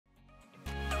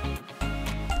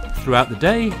Throughout the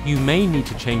day, you may need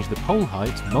to change the pole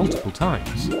height multiple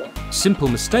times. Simple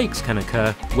mistakes can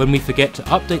occur when we forget to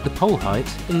update the pole height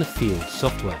in the field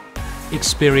software.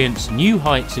 Experience new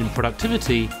heights in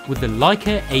productivity with the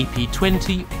Leica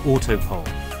AP20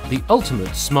 AutoPole, the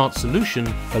ultimate smart solution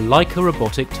for Leica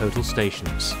robotic total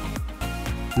stations.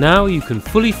 Now you can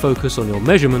fully focus on your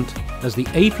measurement as the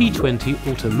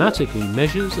AP20 automatically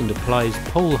measures and applies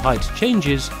pole height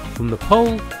changes from the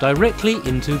pole directly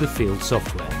into the field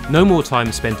software. No more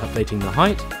time spent updating the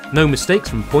height, no mistakes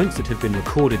from points that have been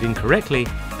recorded incorrectly,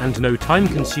 and no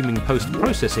time-consuming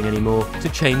post-processing anymore to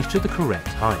change to the correct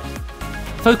height.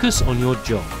 Focus on your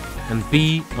job and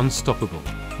be unstoppable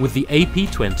with the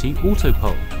AP20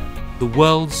 AutoPole, the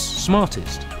world's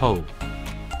smartest pole.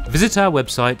 Visit our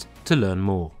website to learn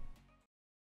more.